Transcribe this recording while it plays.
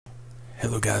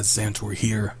Hello guys, Zanitor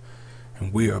here,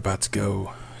 and we are about to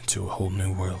go to a whole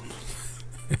new world.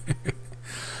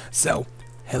 So,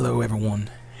 hello everyone,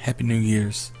 Happy New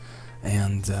Year's,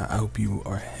 and I hope you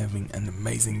are having an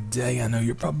amazing day. I know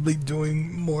you're probably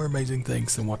doing more amazing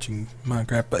things than watching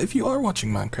Minecraft, but if you are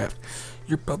watching Minecraft,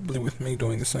 you're probably with me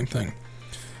doing the same thing.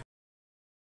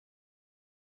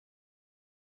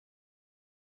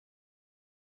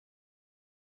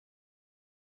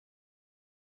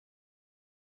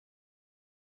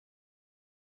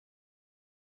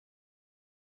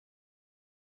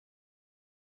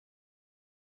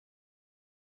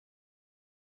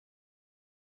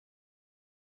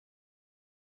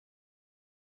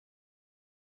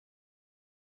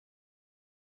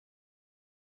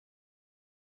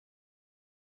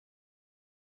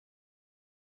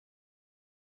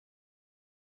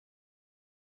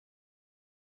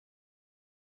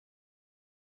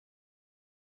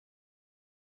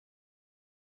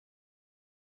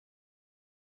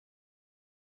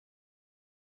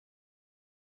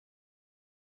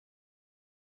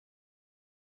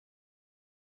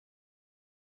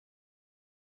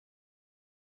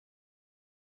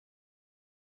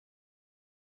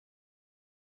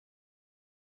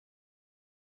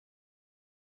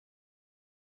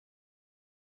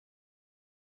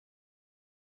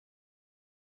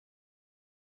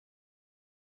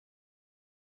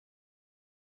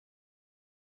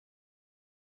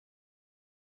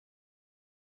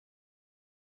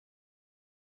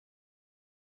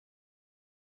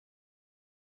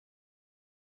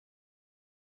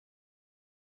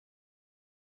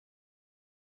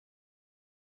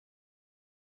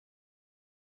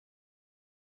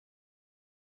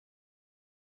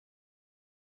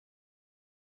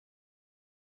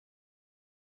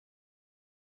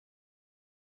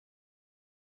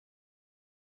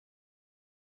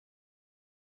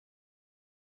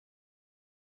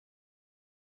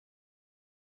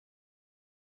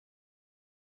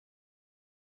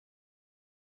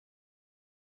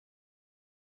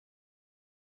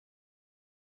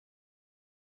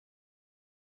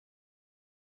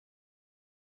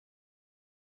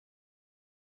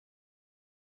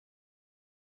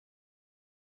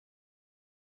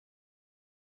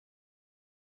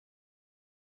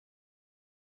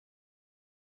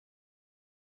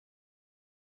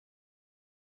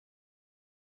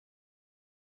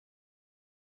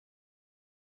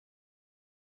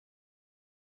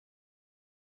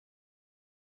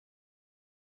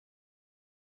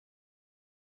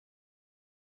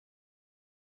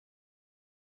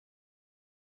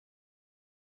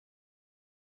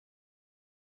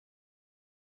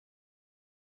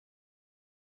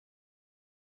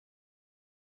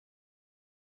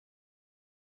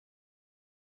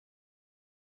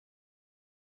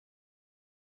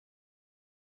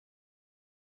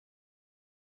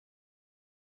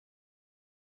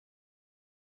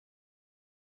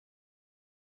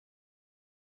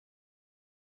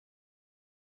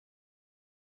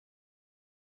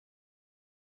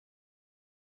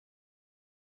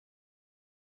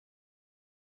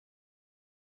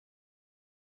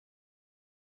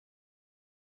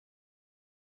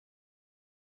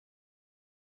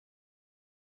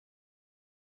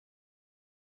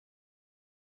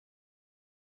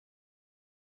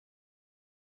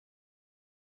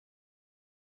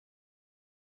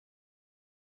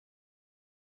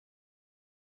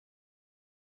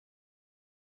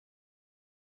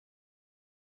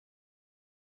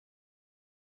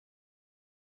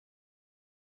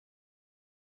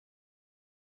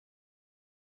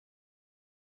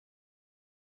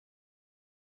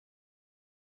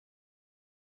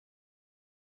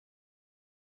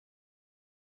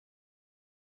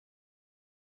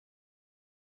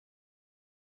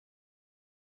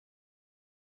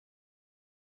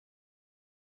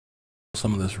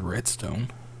 Some of this redstone,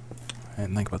 I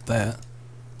didn't think about that.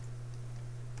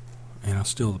 And I'll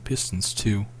steal the pistons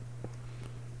too.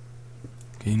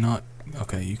 Can you not?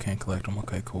 Okay, you can't collect them.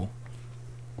 Okay, cool.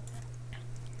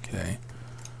 Okay.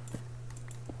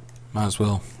 Might as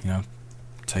well,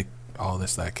 take all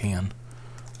this that I can,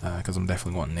 because I'm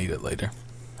definitely going to need it later.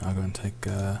 I'll go and take,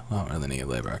 well, I don't really need it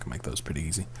later. I can make those pretty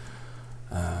easy.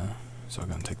 So I'm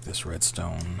going to take this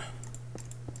redstone.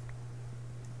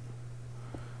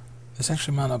 This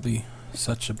actually might not be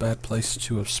such a bad place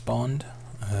to have spawned,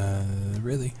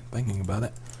 really, thinking about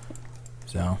it.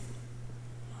 So,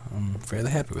 I'm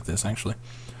fairly happy with this, actually.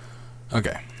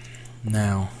 Okay,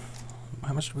 now,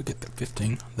 how much did we get there?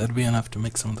 15? That'd be enough to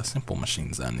make some of the simple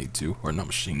machines that I need to. Or not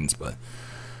machines, but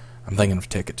I'm thinking of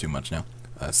taking it too much now.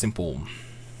 Simple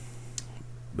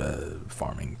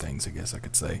farming things, I guess I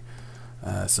could say.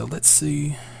 So let's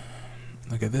see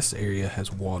Okay, this area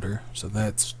has water, so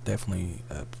that's definitely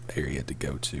an area to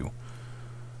go to.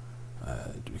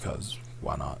 Because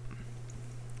why not?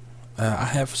 I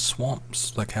have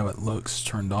swamps, like how it looks,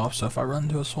 turned off, so if I run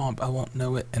into a swamp, I won't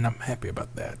know it, and I'm happy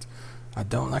about that. I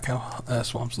don't like how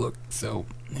swamps look, so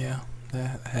yeah,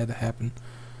 that had to happen.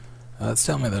 It's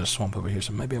telling me there's a swamp over here,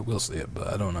 so maybe I will see it, but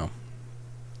I don't know.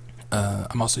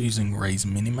 I'm also using Ray's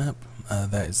minimap.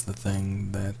 That is the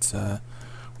thing that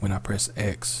when I press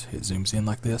X, it zooms in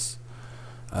like this.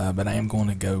 But I am going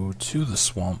to go to the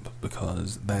swamp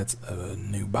because that's a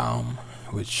new biome,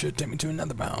 which should take me to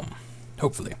another biome,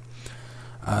 hopefully.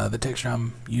 The texture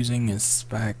I'm using is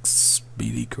Spax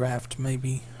Speedy Craft,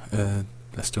 maybe.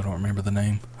 I still don't remember the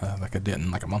name, like I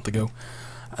didn't like a month ago.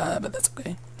 But that's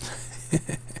okay.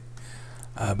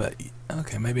 But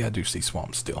okay, maybe I do see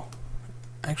swamp still.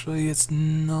 Actually, it's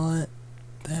not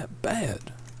that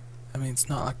bad. I mean, it's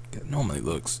not like it normally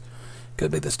looks.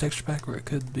 Could be this texture pack, or it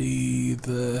could be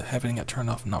the having it turned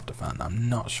off and not defined. I'm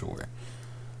not sure.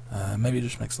 Maybe it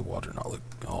just makes the water not look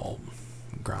all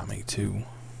grimy too.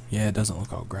 Yeah, it doesn't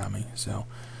look all grimy, so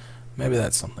maybe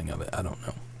that's something of it. I don't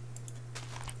know.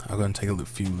 I'll go and take a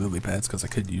few lily pads because I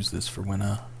could use this for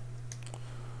when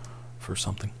for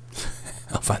something.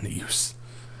 I'll find a use.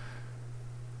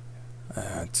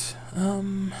 Alright.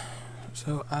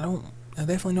 So I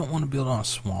definitely don't want to build on a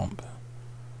swamp.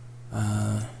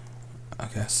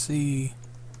 Okay, I see.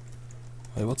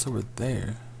 Wait, what's over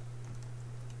there?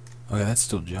 Okay, that's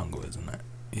still jungle, isn't it?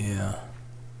 Yeah.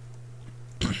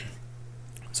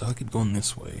 So I keep going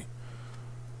this way.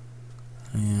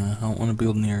 Yeah, I don't want to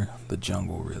build near the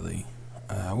jungle, really.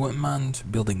 I wouldn't mind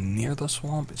building near the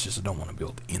swamp, it's just I don't want to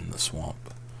build in the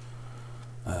swamp.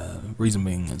 Reason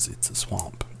being is it's a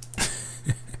swamp.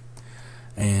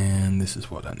 And this is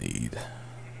what I need.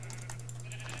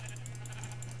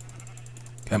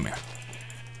 Come here.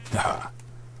 Aha.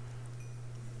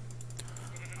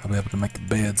 I'll be able to make a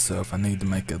bed, so if I need to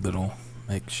make a little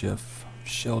makeshift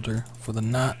shelter for the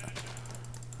night,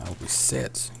 I'll be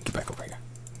set. Get back over here.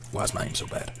 Why is my aim so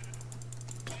bad?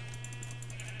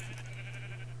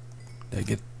 Did I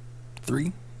get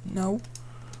 3? No?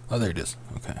 Oh, there it is.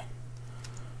 Okay.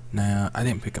 Now, I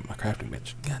didn't pick up my crafting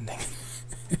bench. God dang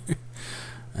it.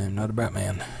 I am not a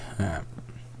Batman. Alright.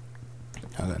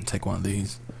 I'll go and take one of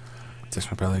these. That's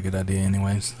probably a good idea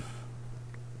anyways.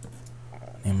 I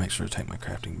need to make sure to take my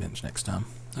crafting bench next time.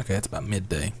 Okay, it's about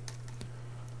midday.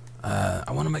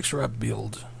 I want to make sure I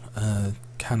build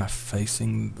kind of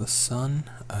facing the sun,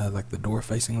 like the door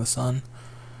facing the sun,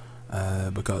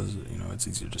 because, you know, it's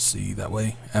easier to see that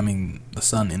way. I mean, the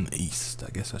sun in the east,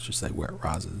 I guess I should say, where it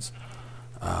rises.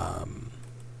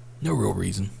 No real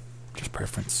reason, just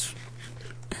preference.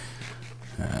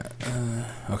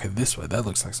 Okay, this way, that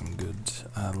looks like some good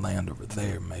land over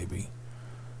there, maybe.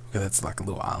 Okay, that's like a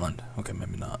little island. Okay,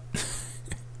 maybe not.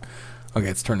 Okay,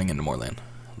 it's turning into more land,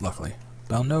 luckily.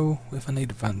 But I'll know if I need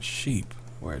to find sheep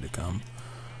where to come.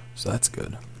 So that's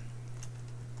good.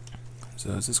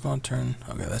 So is this going to turn?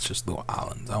 Okay, that's just little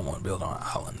islands. I don't want to build on an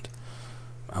island.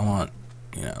 I want,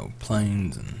 you know,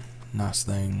 plains and nice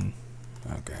thing.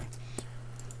 Okay.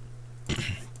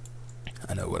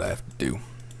 I know what I have to do.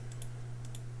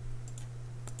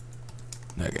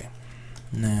 Okay.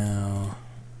 Now,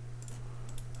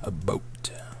 a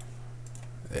boat.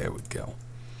 There we go.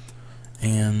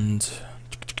 And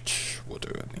what do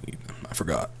I need? I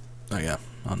forgot. Oh yeah,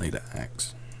 I'll need an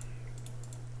axe.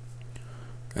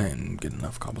 And get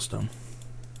enough cobblestone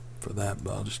for that,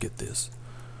 but I'll just get this.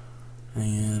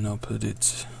 And I'll put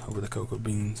it over the cocoa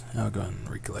beans. I'll go ahead and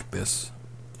recollect this.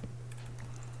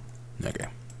 Okay.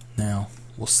 Now,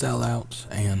 we'll sell out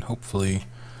and hopefully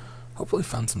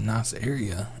find some nice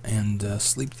area and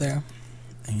sleep there.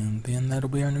 And then that'll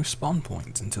be our new spawn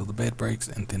point until the bed breaks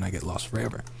and then I get lost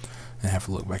forever and have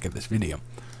to look back at this video.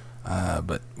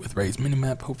 But with Ray's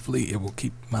minimap, hopefully it will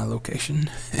keep my location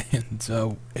and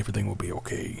so everything will be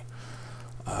okay.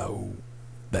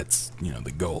 That's, you know,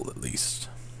 the goal at least.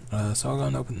 So I'll go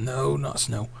and open. No, not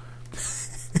snow.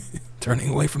 Turning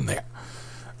away from there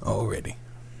already.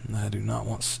 I do not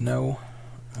want snow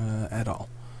at all.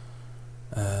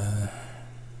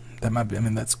 That might be. I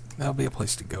mean, that'll be a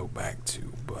place to go back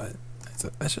to, but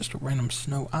that's just a random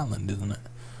snow island, isn't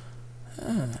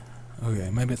it?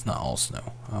 Okay, maybe it's not all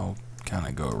snow. I'll kind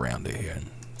of go around it here and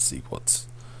see what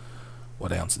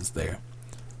else is there.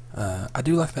 I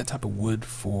do like that type of wood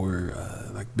for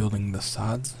like building the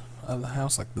sides of the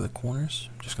house, like the corners,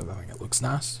 just because I think it looks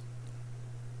nice.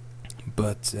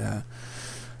 But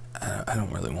I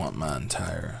don't really want my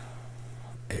entire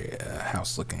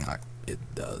house looking like it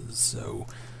does, so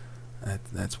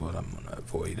that's what I'm gonna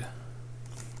avoid.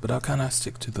 But I'll kind of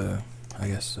stick to the I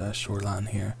guess, shoreline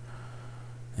here,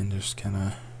 and just kind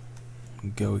of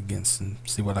go against and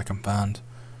see what I can find.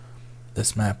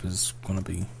 This map is going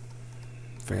to be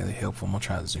fairly helpful. I'm going to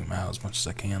try to zoom out as much as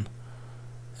I can.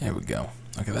 There we go.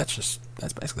 Okay, that's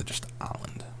basically just an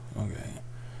island. Okay,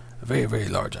 a very, very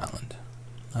large island.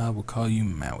 I will call you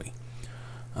Maui.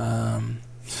 Because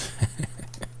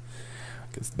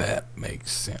that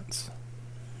makes sense.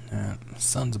 The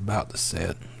sun's about to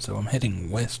set, so I'm heading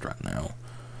west right now.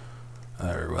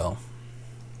 Or, well,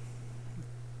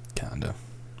 kinda.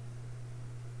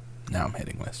 Now I'm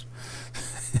heading west.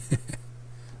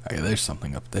 Okay, there's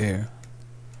something up there.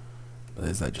 But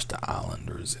is that just an island,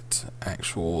 or is it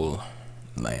actual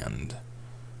land?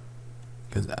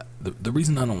 Because the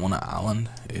reason I don't want an island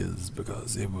is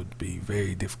because it would be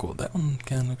very difficult. That one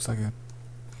kind of looks like a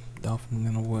dolphin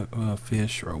in a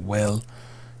fish, or a whale.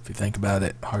 If you think about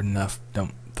it hard enough,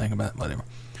 don't think about it, whatever.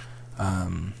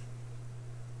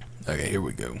 Okay, here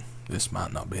we go. This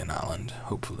might not be an island,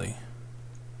 hopefully.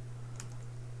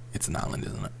 It's an island,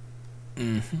 isn't it?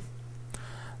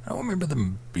 I don't remember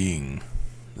them being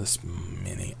this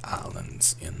many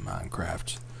islands in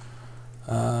Minecraft.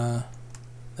 That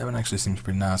one actually seems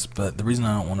pretty nice, but the reason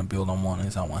I don't want to build on one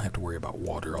is I don't want to have to worry about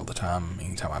water all the time.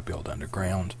 Anytime I build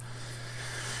underground,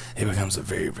 it becomes a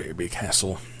very, very big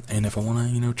hassle. And if I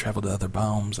want to, travel to other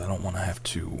biomes, I don't want to have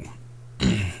to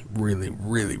really,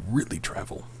 really, really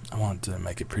travel. I want to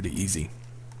make it pretty easy.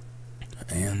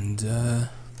 And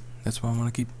that's why I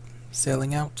want to keep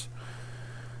sailing out.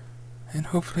 And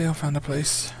hopefully I'll find a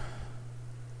place.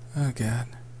 Oh god.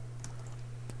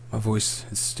 My voice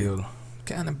is still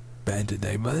kind of bad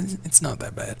today, but it's not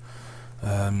that bad.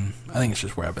 I think it's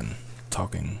just where I've been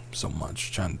talking so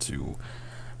much, trying to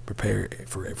prepare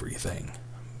for everything.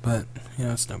 But,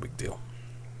 it's no big deal.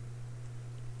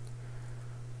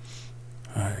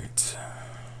 Alright.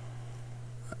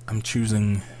 I'm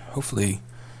choosing, hopefully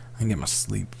I can get my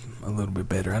sleep a little bit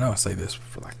better. I know I say this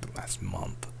for like the last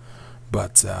month,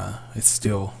 but it's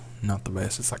still not the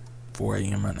best. It's like 4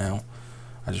 a.m. right now.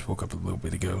 I just woke up a little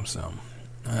bit ago, so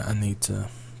I need to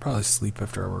probably sleep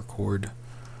after I record,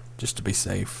 just to be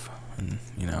safe and,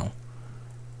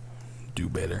 do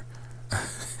better.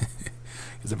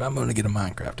 Because if I'm going to get a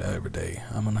Minecraft out every day,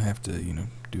 I'm going to have to,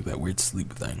 do that weird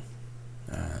sleep thing.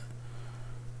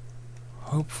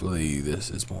 Hopefully this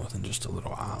is more than just a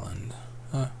little island.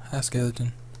 Hi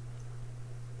skeleton.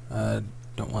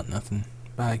 Don't want nothing.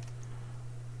 Bye.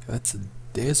 That's a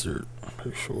desert, I'm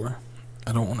pretty sure.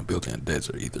 I don't want to build in a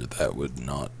desert either. That would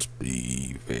not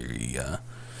be very,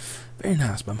 very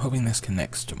nice, but I'm hoping this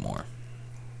connects to more.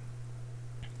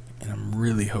 And I'm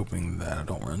really hoping that I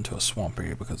don't run into a swamp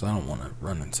area, because I don't want to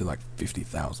run into like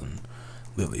 50,000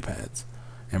 lily pads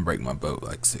and break my boat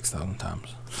like 6,000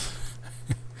 times.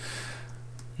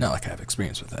 Not like I have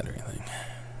experience with that or anything.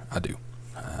 I do,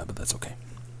 but that's okay.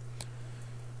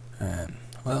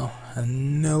 Well, I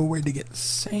know where to get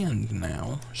sand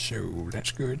now, so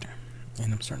that's good.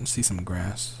 And I'm starting to see some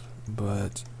grass,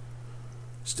 but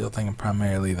still thinking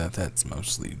primarily that that's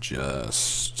mostly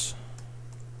just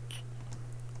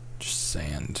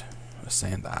sand, a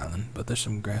sand island. But there's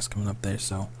some grass coming up there,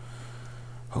 so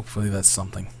hopefully that's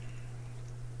something.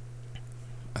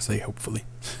 I say hopefully.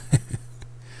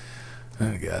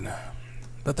 Oh god.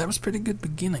 But that was pretty good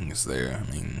beginnings there.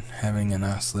 I mean, having a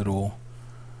nice little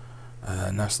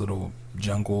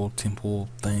jungle temple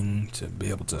thing to be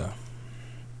able to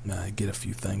get a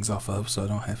few things off of, so I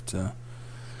don't have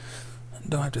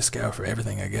to scour for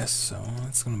everything, I guess. So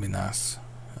it's gonna be nice.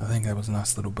 I think that was a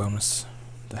nice little bonus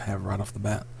to have right off the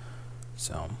bat.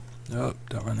 So, oh,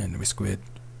 don't run into me, squid.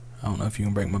 I don't know if you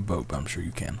can break my boat, but I'm sure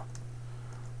you can.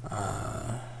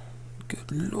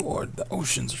 Good lord, the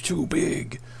oceans are too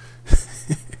big.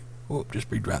 Oh, just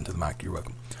breathe right into the mic, you're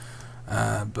welcome.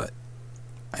 But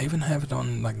I even have it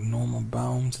on like normal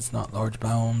biomes. It's not large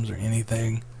biomes or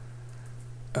anything.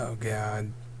 Oh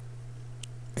god,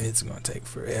 it's gonna take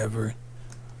forever.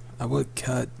 I would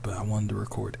cut, but I wanted to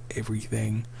record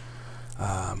everything.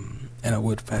 And I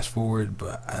would fast forward,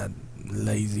 but I'm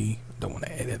lazy. Don't want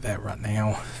to edit that right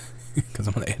now because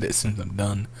I'm gonna edit as soon as I'm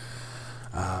done.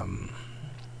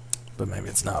 But maybe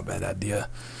it's not a bad idea.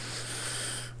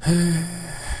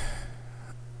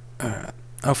 Alright,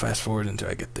 I'll fast forward until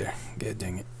I get there. God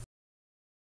dang it.